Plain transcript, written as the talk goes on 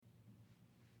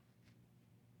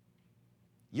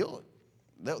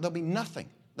There'll be nothing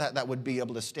that would be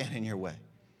able to stand in your way.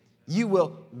 You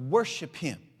will worship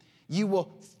Him. You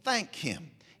will thank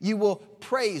Him. You will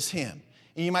praise Him.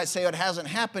 And you might say, it hasn't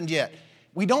happened yet.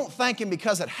 We don't thank Him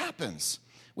because it happens.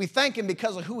 We thank Him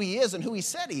because of who He is and who He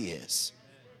said He is.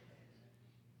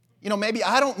 You know, maybe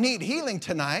I don't need healing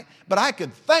tonight, but I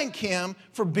could thank Him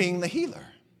for being the healer.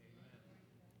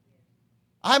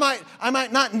 I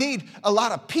might not need a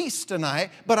lot of peace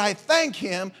tonight, but I thank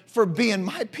Him for being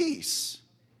my peace.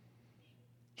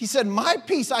 He said, my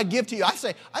peace I give to you. I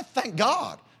say, I thank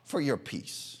God for your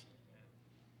peace.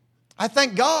 I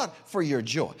thank God for your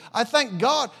joy. I thank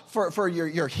God for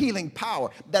your healing power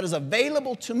that is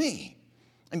available to me.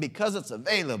 And because it's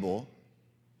available,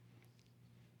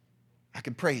 I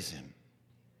could praise Him.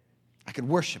 I could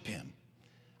worship Him.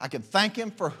 I could thank Him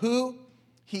for who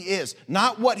He is,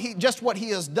 not just what He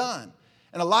has done.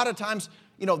 And a lot of times,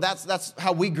 you know, that's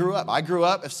how we grew up. I grew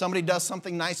up, if somebody does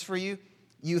something nice for you,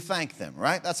 you thank them,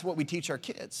 right? That's what we teach our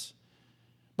kids.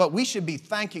 But we should be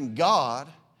thanking God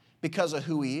because of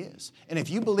who He is. And if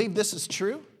you believe this is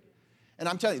true, and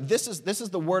I'm telling you, this is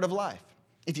the word of life.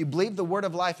 If you believe the word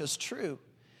of life is true,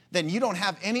 then you don't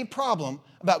have any problem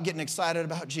about getting excited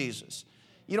about Jesus.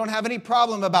 You don't have any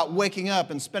problem about waking up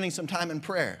and spending some time in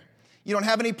prayer. You don't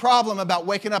have any problem about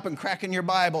waking up and cracking your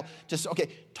Bible. Just, okay,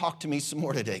 talk to me some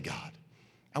more today, God.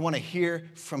 I want to hear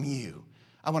from you.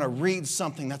 I want to read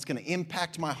something that's going to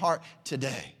impact my heart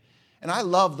today. And I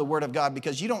love the Word of God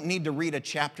because you don't need to read a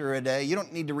chapter a day. You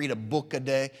don't need to read a book a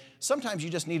day. Sometimes you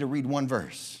just need to read one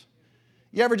verse.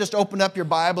 You ever just open up your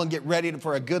Bible and get ready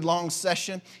for a good long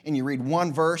session and you read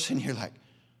one verse and you're like,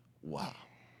 wow,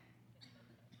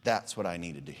 that's what I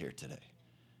needed to hear today.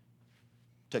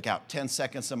 Took out 10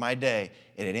 seconds of my day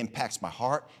and it impacts my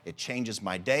heart. It changes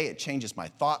my day. It changes my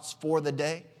thoughts for the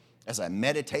day as I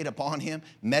meditate upon Him,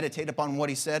 meditate upon what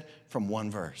He said from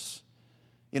one verse.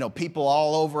 You know, people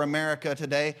all over America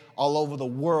today, all over the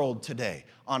world today,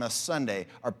 on a Sunday,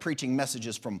 are preaching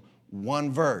messages from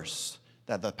one verse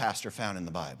that the pastor found in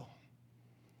the Bible.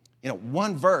 You know,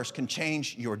 one verse can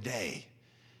change your day.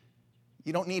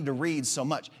 You don't need to read so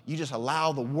much. You just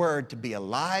allow the Word to be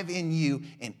alive in you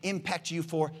and impact you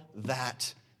for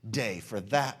that day, for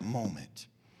that moment.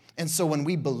 And so when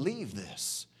we believe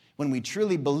this, when we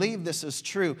truly believe this is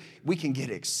true, we can get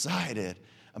excited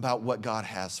about what God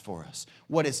has for us,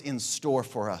 what is in store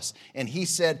for us. And He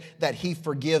said that He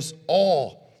forgives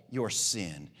all your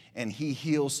sin and He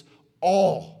heals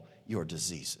all your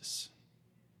diseases.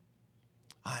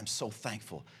 I'm so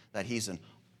thankful that He's an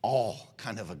all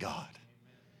kind of a God.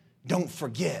 Don't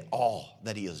forget all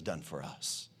that He has done for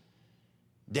us.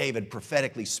 David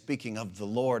prophetically speaking of the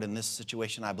Lord in this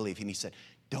situation, I believe, and he said,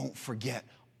 don't forget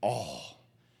all.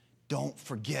 Don't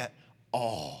forget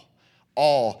all.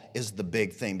 All is the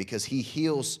big thing because He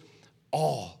heals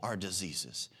all our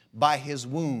diseases. By His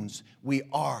wounds, we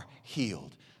are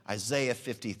healed. Isaiah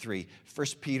 53, 1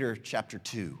 Peter chapter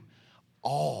 2.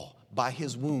 All, by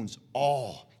His wounds,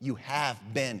 all, you have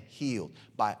been healed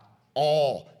by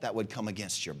all that would come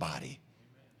against your body.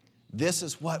 This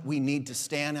is what we need to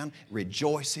stand on,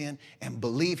 rejoice in, and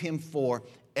believe Him for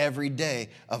every day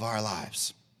of our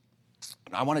lives.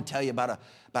 I want to tell you about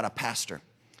a pastor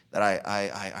that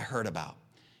I heard about.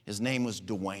 His name was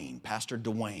Dwayne, Pastor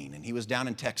Dwayne, and he was down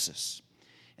in Texas.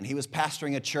 And he was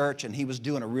pastoring a church, and he was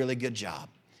doing a really good job.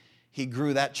 He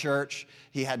grew that church.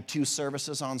 He had 2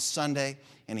 services on Sunday,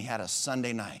 and he had a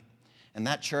Sunday night. And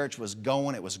that church was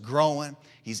going, it was growing.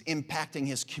 He's impacting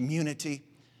his community.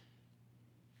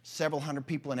 Several hundred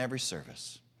people in every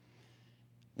service.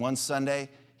 One Sunday,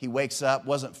 he wakes up,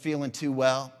 wasn't feeling too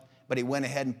well, but he went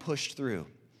ahead and pushed through.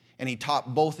 And he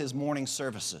taught both his morning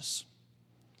services.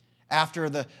 After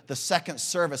the second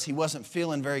service, he wasn't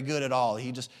feeling very good at all.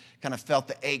 He just kind of felt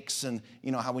the aches and,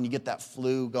 you know, how when you get that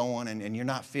flu going and you're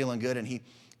not feeling good. And he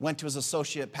went to his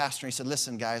associate pastor and he said,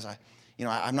 listen, guys,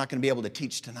 I'm not going to be able to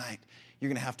teach tonight. You're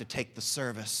going to have to take the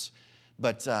service.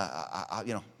 But,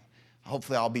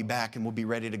 hopefully I'll be back and we'll be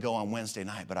ready to go on Wednesday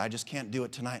night. But I just can't do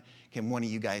it tonight. Can one of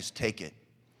you guys take it?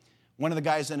 One of the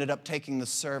guys ended up taking the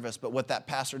service. But what that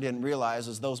pastor didn't realize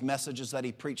is those messages that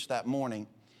he preached that morning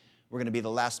were going to be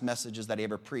the last messages that he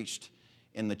ever preached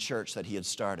in the church that he had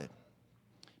started.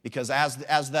 Because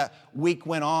as that week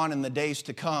went on and the days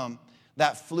to come,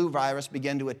 that flu virus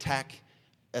began to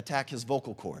attack his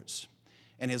vocal cords.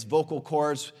 And his vocal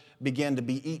cords began to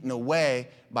be eaten away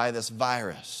by this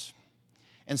virus.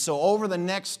 And so over the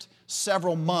next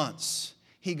several months,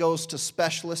 he goes to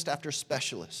specialist after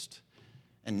specialist,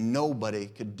 and nobody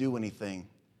could do anything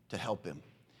to help him.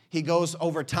 He goes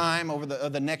over time, over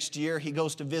the next year, he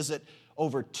goes to visit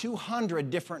over 200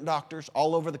 different doctors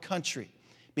all over the country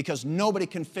because nobody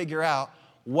can figure out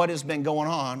what has been going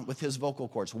on with his vocal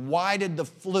cords. Why did the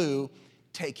flu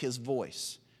take his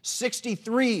voice?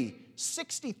 63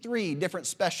 different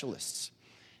specialists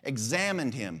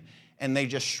examined him, and they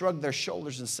just shrugged their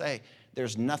shoulders and say,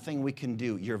 there's nothing we can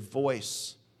do. Your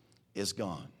voice is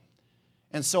gone.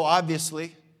 And so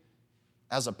obviously,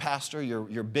 as a pastor,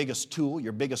 your biggest tool,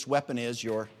 your biggest weapon is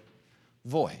your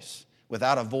voice.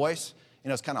 Without a voice,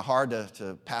 it's kind of hard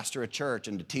to pastor a church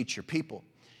and to teach your people.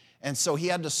 And so he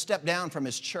had to step down from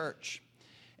his church.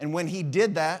 And when he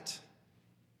did that,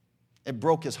 it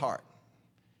broke his heart.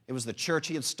 It was the church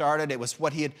he had started. It was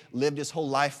what he had lived his whole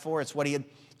life for. It's what he had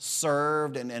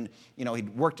served. And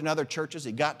he'd worked in other churches.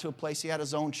 He got to a place, he had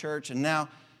his own church. And now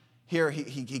here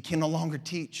he can no longer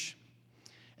teach.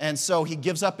 And so he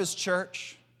gives up his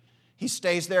church. He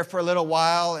stays there for a little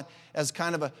while as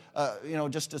kind of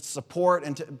just to support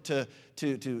and to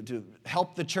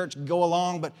help the church go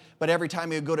along. But every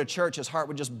time he would go to church, his heart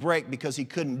would just break because he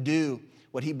couldn't do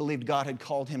what he believed God had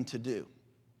called him to do.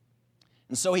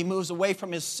 And so he moves away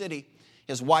from his city.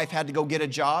 His wife had to go get a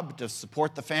job to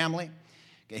support the family.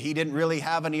 He didn't really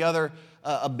have any other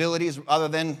abilities other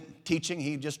than teaching.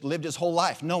 He just lived his whole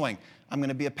life knowing, I'm going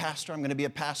to be a pastor,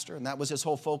 and that was his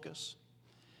whole focus.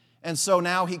 And so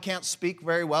now he can't speak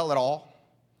very well at all.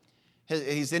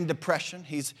 He's in depression.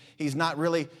 He's not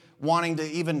really wanting to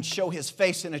even show his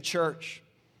face in a church.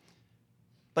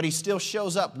 But he still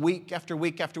shows up week after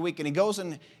week after week. And he goes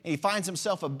and he finds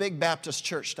himself a big Baptist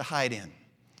church to hide in.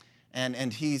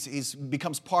 And he's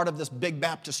becomes part of this big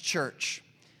Baptist church.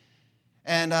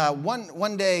 And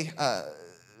one day,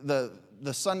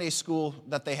 the Sunday school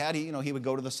that they had, he would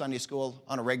go to the Sunday school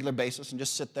on a regular basis and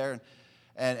just sit there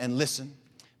and listen.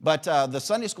 But the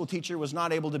Sunday school teacher was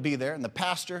not able to be there, and the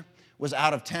pastor was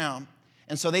out of town.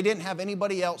 And so they didn't have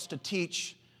anybody else to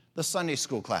teach the Sunday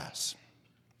school class.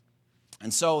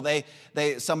 And so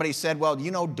somebody said, well,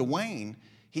 Dwayne,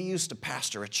 he used to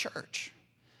pastor a church.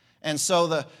 And so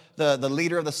the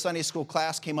leader of the Sunday school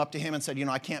class came up to him and said,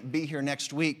 I can't be here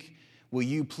next week. Will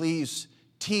you please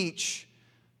teach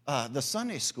the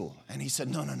Sunday school? And he said,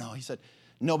 no. He said,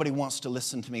 nobody wants to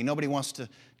listen to me. Nobody wants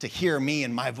to hear me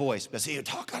and my voice because he would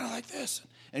talk kind of like this.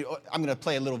 And I'm going to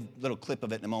play a little clip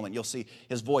of it in a moment. You'll see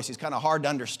his voice. He's kind of hard to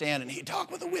understand, and he'd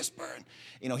talk with a whisper. And,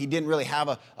 he didn't really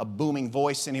have a booming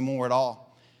voice anymore at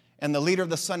all. And the leader of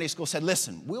the Sunday school said,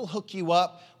 listen, we'll hook you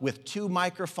up with 2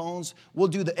 microphones. We'll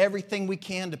do everything we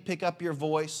can to pick up your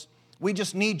voice. We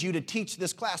just need you to teach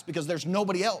this class because there's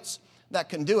nobody else that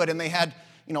can do it. And they had,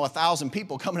 1,000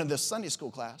 people coming to this Sunday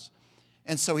school class.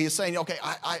 And so he is saying, okay,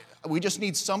 we just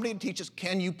need somebody to teach us.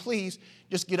 Can you please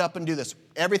just get up and do this?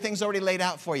 Everything's already laid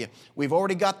out for you. We've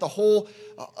already got the whole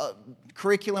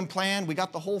curriculum plan. We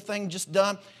got the whole thing just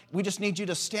done. We just need you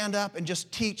to stand up and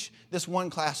just teach this one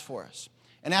class for us.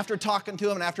 And after talking to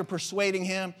him and after persuading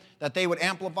him that they would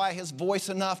amplify his voice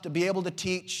enough to be able to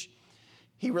teach,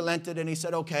 he relented and he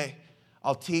said, okay,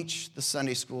 I'll teach the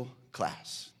Sunday school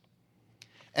class.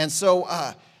 And so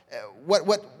what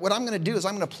I'm going to do is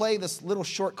I'm going to play this little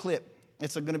short clip.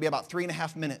 It's going to be about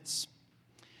 3.5 minutes.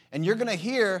 And you're going to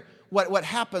hear what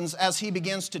happens as he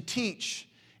begins to teach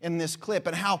in this clip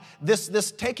and how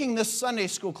this taking this Sunday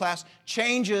school class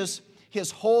changes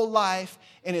his whole life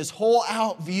and his whole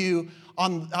outview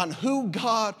on who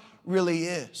God really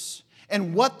is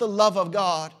and what the love of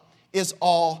God is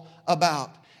all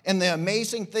about. And the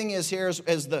amazing thing is here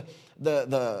is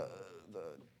the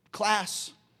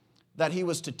class that he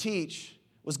was to teach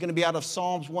was going to be out of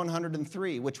Psalms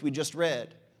 103, which we just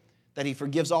read, that he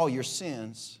forgives all your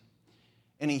sins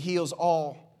and he heals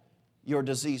all your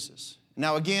diseases.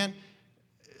 Now again,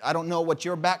 I don't know what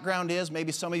your background is.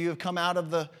 Maybe some of you have come out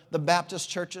of the Baptist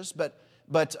churches, but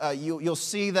you'll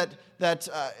see that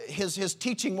his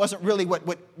teaching wasn't really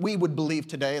what we would believe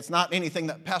today. It's not anything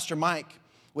that Pastor Mike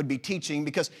would be teaching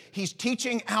because he's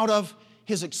teaching out of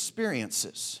his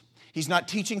experiences. He's not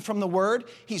teaching from the Word.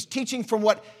 He's teaching from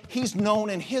what he's known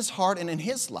in his heart and in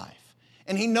his life.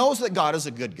 And he knows that God is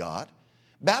a good God.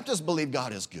 Baptists believe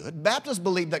God is good. Baptists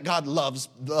believe that God loves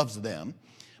them.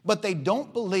 But they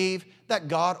don't believe that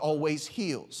God always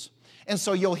heals. And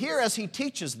so you'll hear as he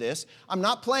teaches this, I'm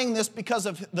not playing this because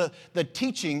of the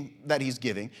teaching that he's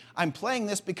giving. I'm playing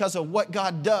this because of what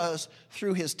God does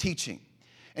through his teaching.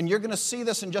 And you're going to see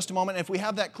this in just a moment. If we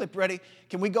have that clip ready,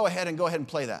 can we go ahead and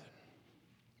play that?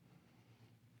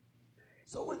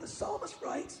 So when the psalmist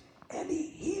writes, and he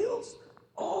heals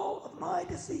all of my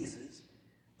diseases,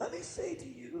 let me say to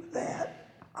you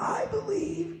that I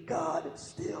believe God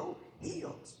still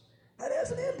heals. That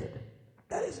hasn't ended.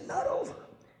 That is not over.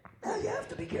 Now you have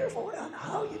to be careful on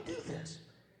how you do this.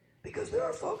 Because Because there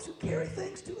are folks who carry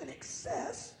things to an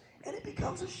excess and it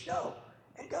becomes a show.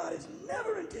 And God has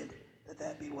never intended that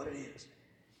that be what it is.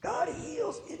 God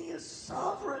heals in his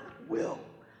sovereign will.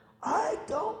 I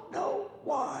don't know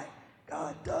why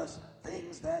God does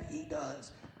things that he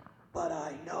does, but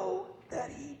I know that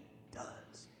he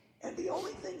does. And the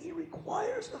only thing he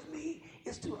requires of me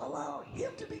is to allow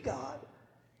him to be God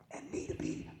and me to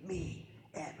be me,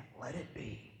 and let it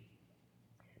be.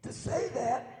 To say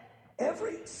that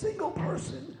every single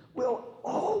person will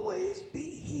always be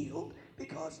healed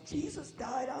because Jesus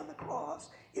died on the cross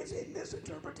is a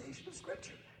misinterpretation of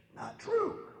Scripture. Not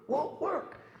true. Won't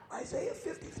work. Isaiah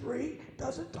 53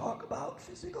 doesn't talk about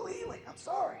physical healing. I'm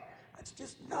sorry. That's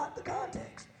just not the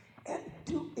context. And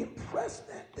to impress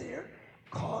that there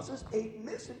causes a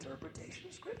misinterpretation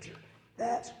of Scripture.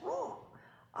 That's wrong.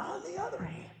 On the other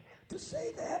hand, to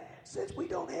say that since we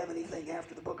don't have anything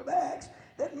after the book of Acts,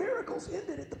 that miracles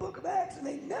ended at the book of Acts and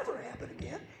they never happen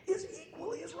again is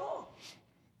equally as wrong.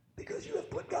 Because you have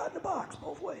put God in a box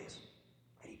both ways.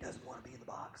 And he doesn't want to be in the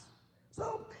box.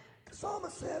 So the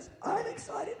psalmist says, I'm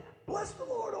excited. Bless the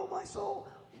Lord, O my soul.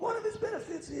 One of his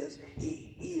benefits is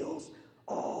he heals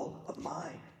all of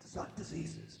my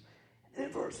diseases. And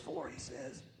in verse 4 he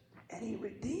says, and he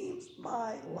redeems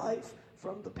my life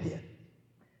from the pit.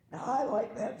 Now I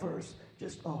like that verse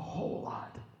just a whole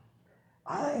lot.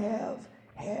 I have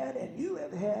had, and you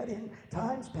have had in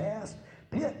times past,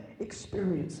 pit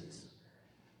experiences.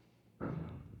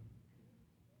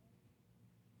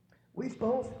 We've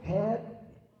all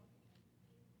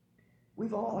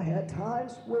had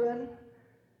times when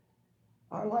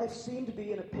our life seemed to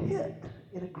be in a pit,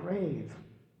 in a grave.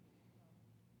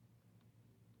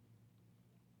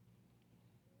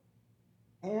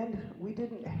 And we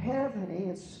didn't have an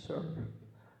answer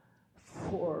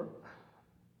for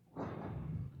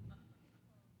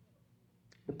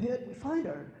the pit we find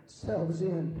ourselves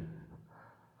in.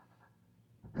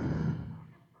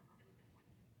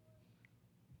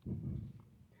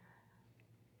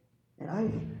 And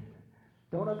I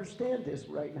don't understand this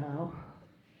right now.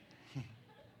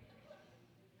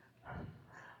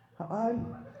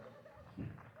 I'm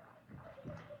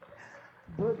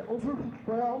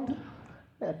overwhelmed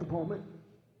at the moment.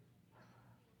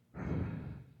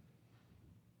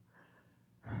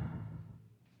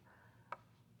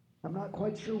 I'm not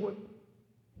quite sure what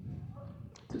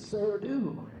to say or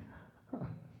do.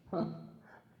 I'm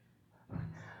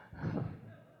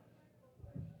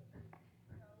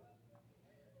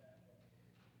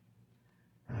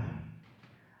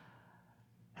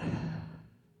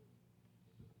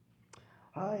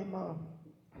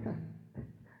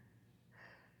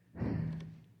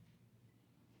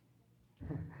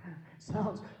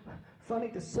sounds funny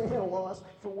to say, at a loss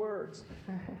for words.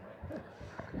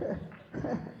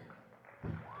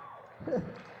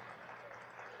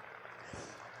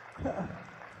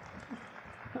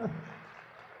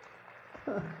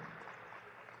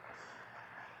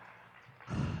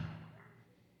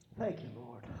 Thank you,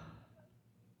 Lord.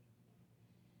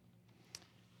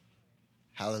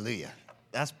 Hallelujah.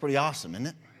 That's pretty awesome, isn't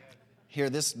it? Here,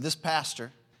 this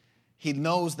pastor, he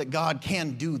knows that God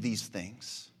can do these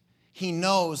things. He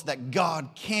knows that God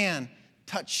can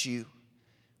touch you.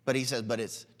 But he says, but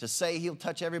it's to say he'll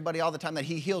touch everybody all the time, that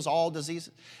he heals all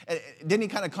diseases. Didn't he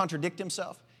kind of contradict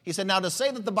himself? He said, now to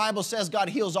say that the Bible says God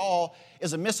heals all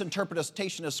is a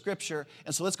misinterpretation of Scripture.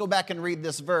 And so let's go back and read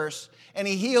this verse. And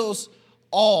he heals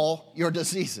all your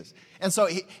diseases. And so,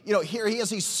 here he is.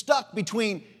 He's stuck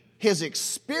between his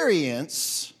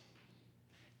experience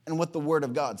and what the Word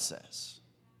of God says.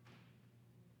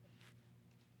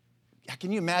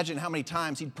 Can you imagine how many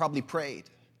times he'd probably prayed?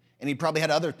 And he probably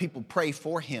had other people pray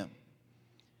for him.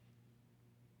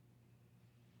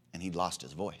 And he'd lost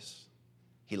his voice.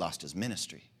 He lost his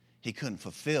ministry. He couldn't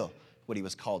fulfill what he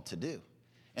was called to do.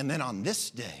 And then on this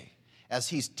day, as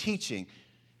he's teaching,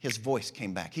 his voice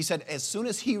came back. He said, as soon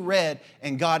as he read,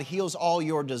 and God heals all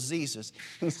your diseases,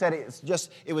 he said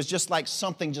it was just like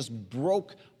something just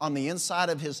broke on the inside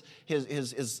of his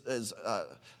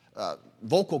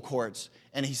vocal cords.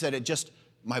 And he said,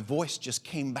 my voice just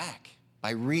came back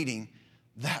by reading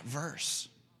that verse.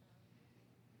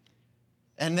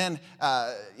 And then,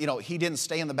 he didn't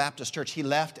stay in the Baptist church. He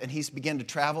left and he began to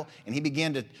travel and he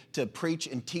began to preach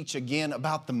and teach again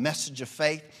about the message of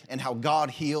faith and how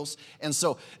God heals. And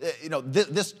so,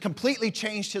 this completely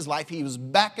changed his life. He was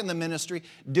back in the ministry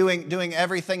doing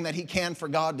everything that he can for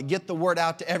God to get the word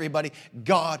out to everybody.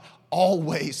 God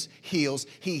always heals.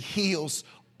 He heals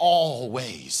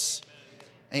always.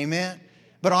 Amen.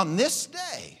 But on this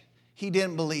day, he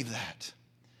didn't believe that.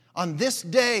 On this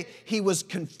day, he was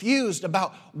confused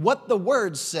about what the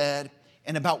Word said.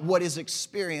 and about what his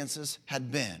experiences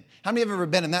had been. How many have ever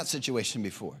been in that situation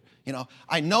before? You know,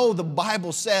 I know the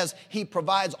Bible says he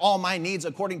provides all my needs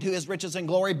according to his riches and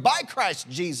glory by Christ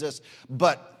Jesus,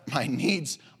 but my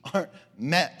needs aren't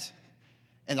met.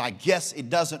 And I guess it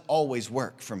doesn't always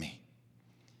work for me.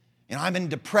 You know, I'm in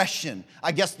depression.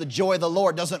 I guess the joy of the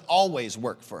Lord doesn't always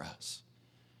work for us.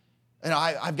 And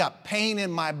I've got pain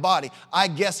in my body. I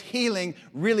guess healing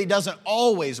really doesn't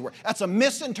always work. That's a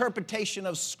misinterpretation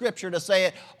of Scripture to say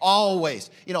it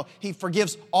always. You know, he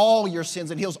forgives all your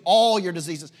sins and heals all your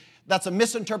diseases. That's a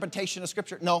misinterpretation of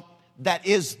Scripture. No, that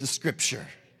is the Scripture.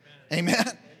 Amen?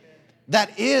 Amen?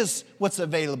 That is what's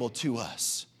available to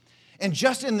us. And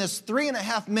just in this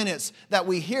 3.5 minutes that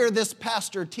we hear this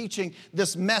pastor teaching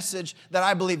this message that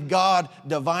I believe God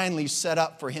divinely set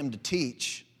up for him to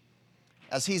teach,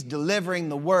 as he's delivering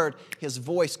the word, his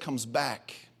voice comes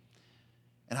back.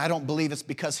 And I don't believe it's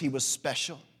because he was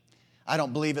special. I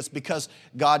don't believe it's because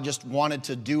God just wanted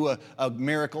to do a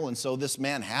miracle, and so this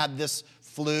man had this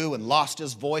flu and lost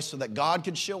his voice so that God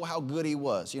could show how good he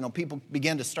was. You know, people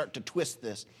begin to start to twist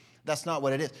this. That's not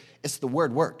what it is. It's the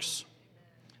word works.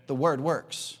 The word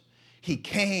works. He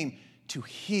came to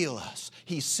heal us.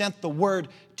 He sent the word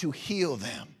to heal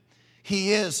them.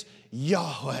 He is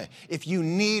Yahweh. If you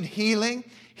need healing,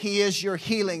 he is your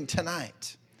healing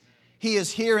tonight. He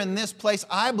is here in this place,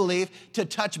 I believe, to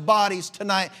touch bodies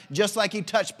tonight. Just like he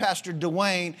touched Pastor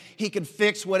Dwayne, he could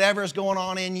fix whatever's going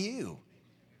on in you.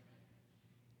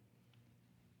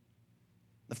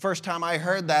 The first time I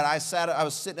heard that, I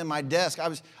was sitting in my desk. I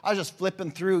was just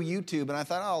flipping through YouTube, and I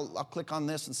thought, oh, I'll click on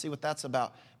this and see what that's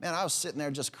about. Man, I was sitting there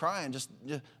just crying, just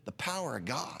the power of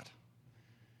God.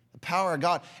 The power of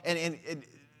God. And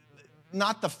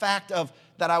not the fact of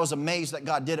that I was amazed that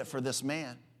God did it for this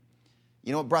man.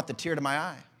 You know what brought the tear to my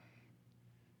eye?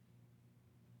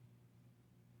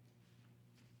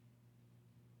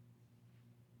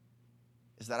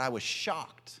 Is that I was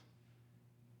shocked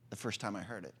the first time I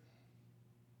heard it.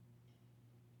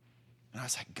 And I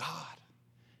was like, God,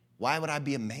 why would I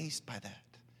be amazed by that?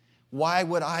 Why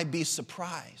would I be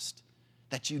surprised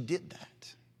that you did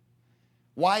that?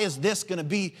 Why is this going to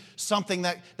be something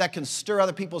that can stir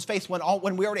other people's faith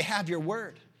when we already have your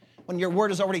word? When your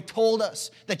word has already told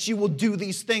us that you will do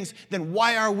these things, then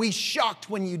why are we shocked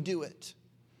when you do it?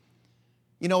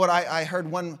 You know what I heard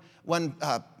one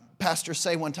pastor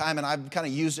say one time, and I've kind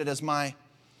of used it as my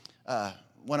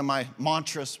one of my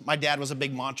mantras. My dad was a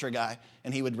big mantra guy,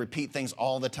 and he would repeat things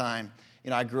all the time. You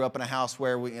know, I grew up in a house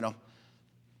where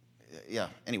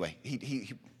anyway,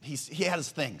 he had his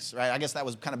things, right? I guess that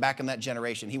was kind of back in that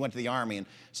generation. He went to the army, and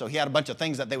so he had a bunch of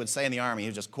things that they would say in the army. He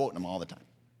was just quoting them all the time.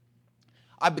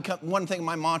 One of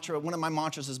my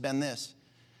mantras has been this: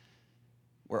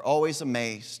 we're always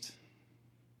amazed,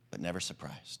 but never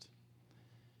surprised.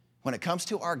 When it comes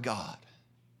to our God,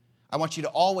 I want you to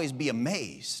always be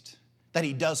amazed that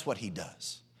he does what he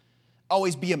does.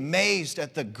 Always be amazed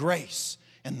at the grace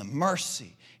and the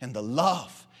mercy and the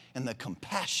love and the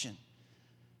compassion,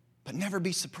 but never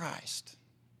be surprised.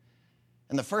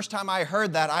 And the first time I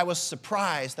heard that, I was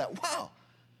surprised that, wow,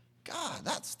 God,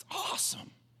 that's awesome.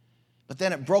 But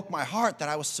then it broke my heart that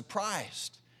I was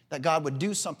surprised that God would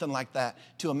do something like that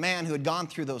to a man who had gone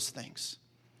through those things.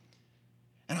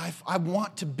 And I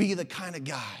want to be the kind of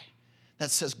guy that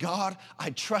says, God,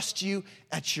 I trust you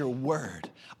at your word.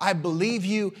 I believe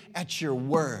you at your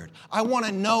word. I want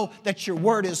to know that your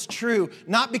word is true,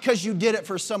 not because you did it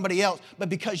for somebody else, but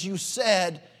because you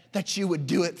said that you would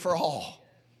do it for all.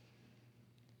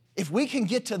 If we can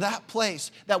get to that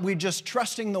place that we're just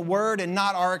trusting the word and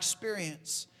not our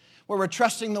experience, where we're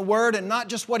trusting the word and not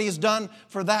just what he's done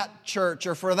for that church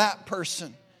or for that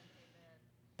person,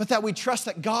 but that we trust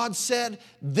that God said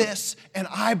this and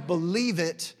I believe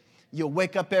it, you'll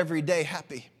wake up every day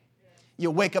happy.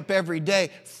 You'll wake up every day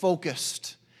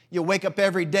focused. You'll wake up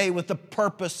every day with a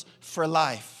purpose for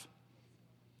life,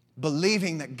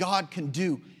 believing that God can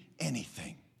do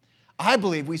anything. I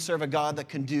believe we serve a God that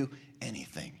can do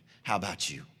anything. How about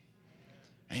you?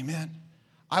 Amen.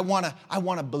 I want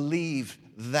to believe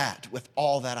that with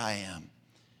all that I am.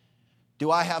 Do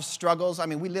I have struggles? I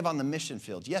mean, we live on the mission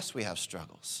field. Yes, we have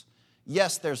struggles.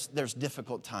 Yes, there's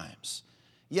difficult times.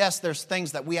 Yes, there's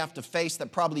things that we have to face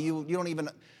that probably you don't even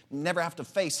never have to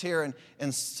face here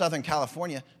in Southern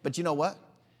California. But you know what?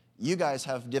 You guys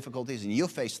have difficulties and you'll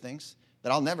face things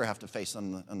that I'll never have to face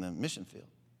on the mission field.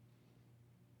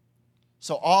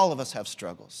 So all of us have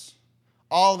struggles.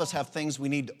 All of us have things we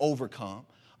need to overcome.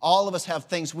 All of us have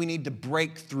things we need to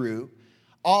break through.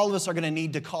 All of us are going to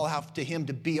need to call out to him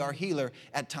to be our healer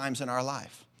at times in our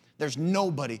life. There's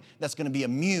nobody that's going to be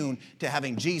immune to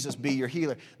having Jesus be your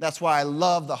healer. That's why I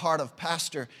love the heart of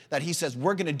Pastor, that he says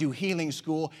we're going to do healing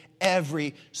school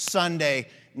every Sunday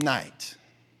night.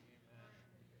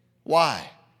 Why?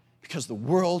 Because the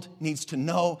world needs to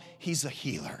know he's a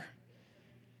healer.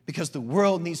 Because the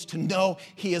world needs to know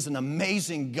he is an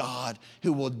amazing God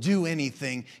who will do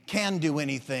anything, can do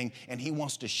anything, and he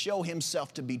wants to show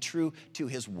himself to be true to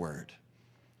his word.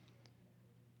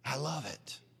 I love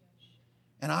it.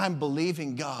 And I'm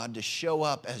believing God to show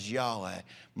up as Yahweh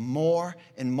more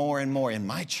and more and more in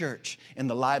my church, in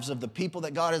the lives of the people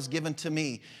that God has given to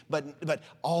me, but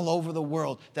all over the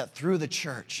world, that through the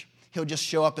church, he'll just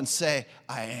show up and say,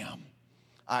 I am.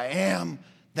 I am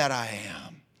that I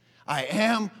am. I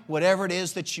am whatever it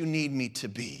is that you need me to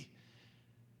be.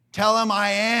 Tell him I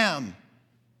am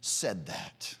said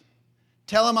that.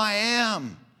 Tell him I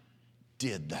am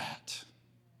did that.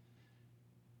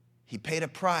 He paid a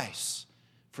price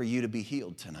for you to be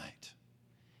healed tonight.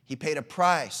 He paid a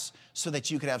price so that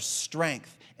you could have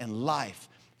strength and life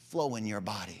flow in your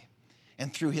body.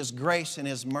 And through his grace and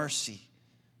his mercy,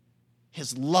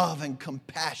 his love and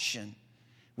compassion,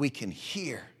 we can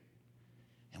hear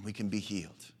and we can be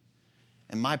healed.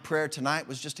 And my prayer tonight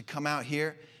was just to come out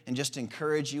here and just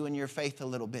encourage you in your faith a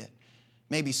little bit.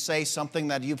 Maybe say something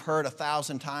that you've heard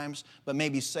 1,000 times, but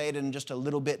maybe say it in just a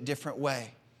little bit different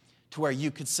way, to where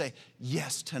you could say,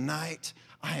 yes, tonight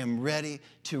I am ready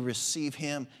to receive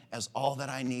him as all that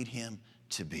I need him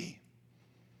to be.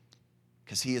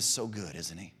 Because he is so good,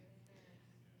 isn't he?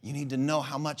 You need to know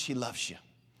how much he loves you.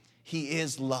 He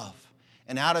is love.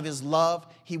 And out of his love,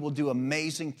 he will do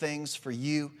amazing things for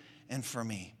you and for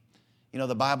me. You know,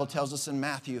 the Bible tells us in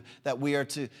Matthew that we are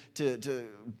to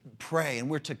pray and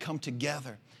we're to come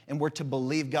together and we're to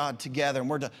believe God together and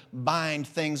we're to bind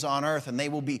things on earth and they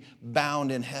will be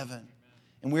bound in heaven.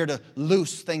 And we're to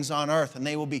loose things on earth and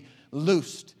they will be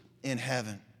loosed in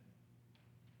heaven.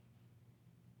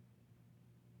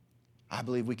 I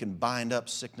believe we can bind up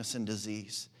sickness and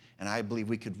disease. And I believe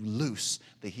we could loose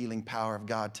the healing power of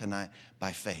God tonight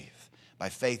by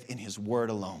faith in his word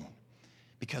alone.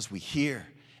 Because we hear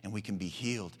and we can be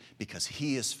healed because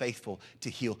he is faithful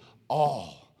to heal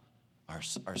all our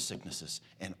sicknesses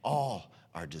and all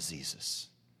our diseases.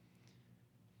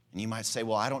 And you might say,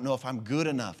 well, I don't know if I'm good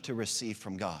enough to receive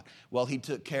from God. Well, he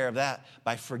took care of that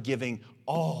by forgiving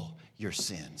all your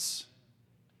sins.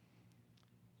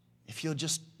 If you'll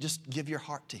just give your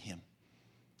heart to him,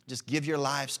 just give your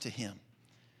lives to him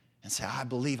and say, I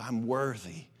believe I'm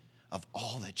worthy of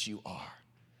all that you are,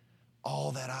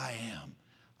 all that I am.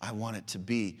 I want it to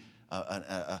be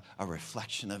a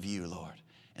reflection of you, Lord.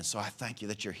 And so I thank you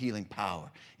that your healing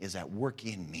power is at work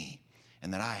in me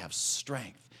and that I have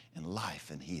strength and life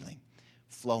and healing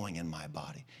flowing in my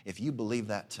body. If you believe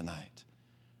that tonight,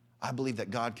 I believe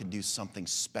that God can do something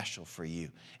special for you.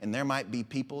 And there might be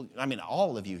people,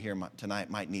 all of you here tonight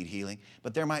might need healing,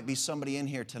 but there might be somebody in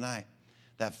here tonight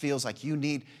that feels like you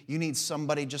need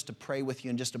somebody just to pray with you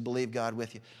and just to believe God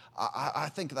with you. I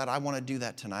think that I want to do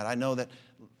that tonight. I know that,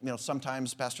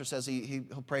 sometimes Pastor says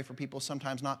he'll pray for people,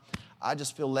 sometimes not. I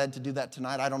just feel led to do that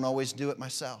tonight. I don't always do it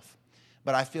myself.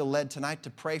 But I feel led tonight to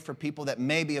pray for people that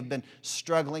maybe have been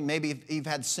struggling. Maybe you've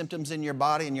had symptoms in your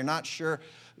body and you're not sure,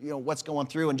 what's going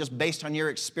through. And just based on your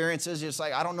experiences, you're just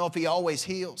like, I don't know if he always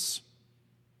heals.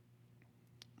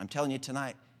 I'm telling you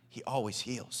tonight, he always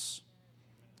heals.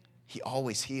 He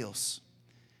always heals.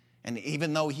 And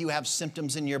even though you have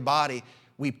symptoms in your body,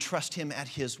 we trust him at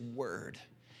his word.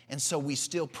 And so we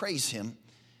still praise him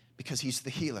because he's the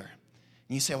healer.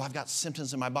 And you say, well, I've got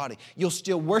symptoms in my body. You'll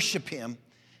still worship him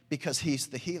because he's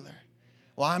the healer.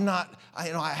 Well,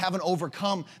 I haven't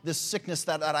overcome this sickness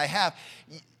that I have.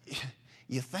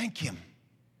 You thank him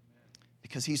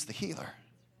because he's the healer.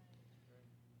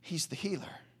 He's the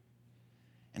healer.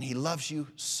 And he loves you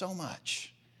so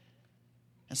much.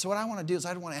 And so what I want to do is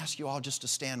I want to ask you all just to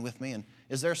stand with me. And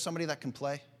is there somebody that can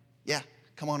play? Yeah,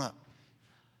 come on up.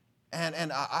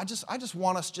 And I just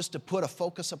want us just to put a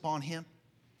focus upon him.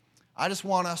 I just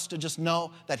want us to just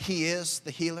know that he is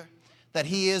the healer, that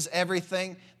he is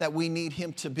everything that we need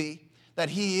him to be, that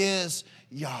he is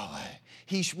Yahweh.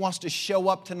 He wants to show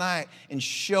up tonight and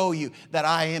show you that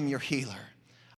I am your healer.